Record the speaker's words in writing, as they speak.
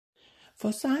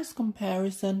For size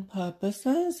comparison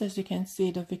purposes, as you can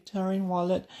see, the Victorine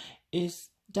wallet is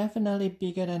definitely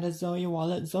bigger than the Zoe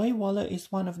wallet. Zoe wallet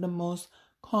is one of the most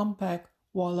compact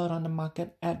wallet on the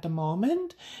market at the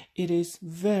moment. It is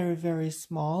very, very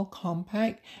small,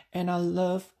 compact, and I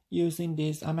love using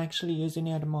this. I'm actually using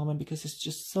it at the moment because it's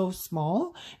just so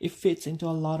small. It fits into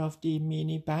a lot of the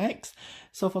mini bags.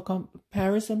 So for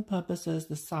comparison purposes,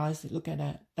 the size, look at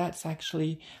that. That's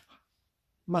actually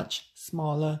much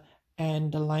smaller,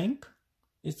 and the length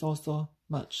is also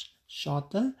much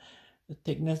shorter. The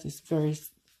thickness is very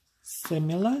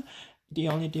similar. The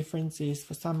only difference is,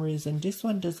 for some reason, this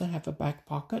one doesn't have a back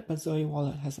pocket, but Zoe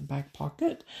wallet has a back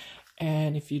pocket.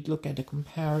 And if you look at the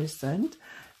comparison,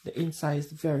 the inside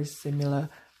is very similar,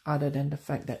 other than the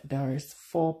fact that there is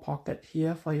 4 pockets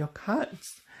here for your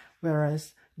cards,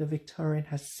 whereas the Victorine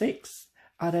has 6.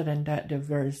 Other than that, they're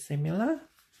very similar,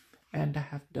 and they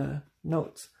have the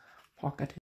notes pocket